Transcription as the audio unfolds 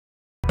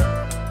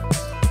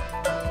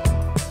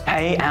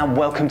Hey, and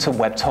welcome to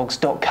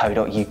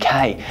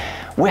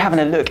webtogs.co.uk. We're having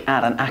a look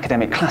at an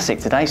academic classic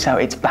today, so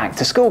it's back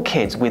to school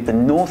kids with the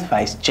North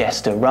Face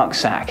Jester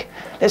rucksack.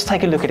 Let's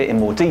take a look at it in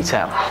more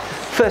detail.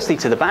 Firstly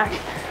to the back,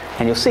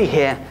 and you'll see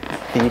here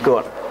that you've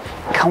got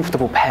a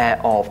comfortable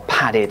pair of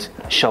padded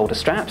shoulder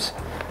straps.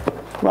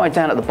 Right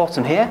down at the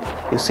bottom here,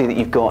 you'll see that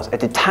you've got a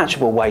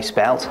detachable waist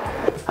belt,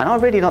 and I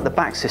really like the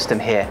back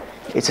system here.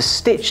 It's a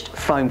stitched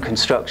foam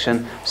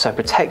construction, so it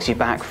protects you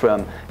back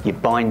from your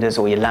binders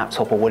or your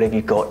laptop or whatever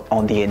you've got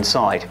on the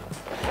inside.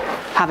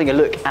 Having a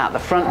look at the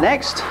front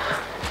next,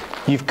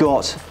 you've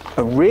got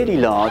a really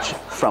large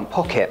front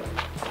pocket,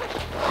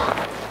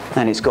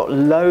 and it's got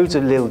loads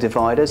of little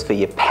dividers for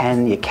your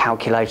pen, your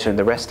calculator and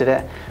the rest of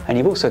it, and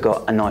you've also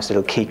got a nice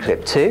little key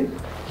clip too.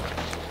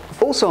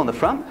 Also on the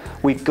front,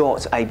 we've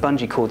got a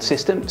bungee cord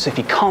system, so if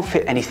you can't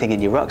fit anything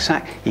in your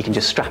rucksack, you can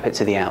just strap it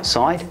to the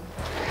outside.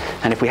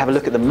 And if we have a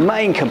look at the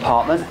main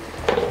compartment,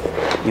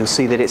 you'll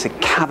see that it's a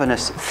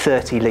cavernous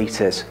 30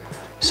 litres.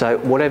 So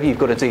whatever you've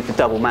got to do for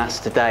double mass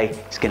today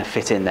is going to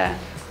fit in there.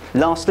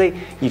 Lastly,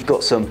 you've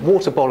got some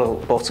water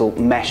bottle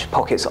mesh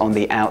pockets on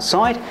the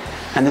outside,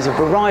 and there's a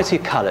variety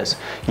of colours.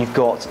 You've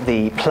got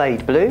the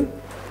plaid blue,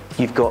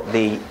 you've got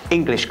the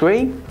English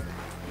green,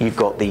 you've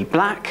got the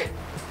black,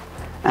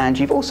 and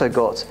you've also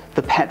got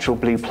the petrol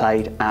blue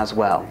plaid as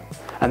well.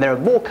 And there are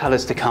more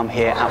colours to come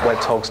here at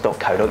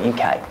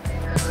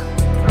webtogs.co.uk.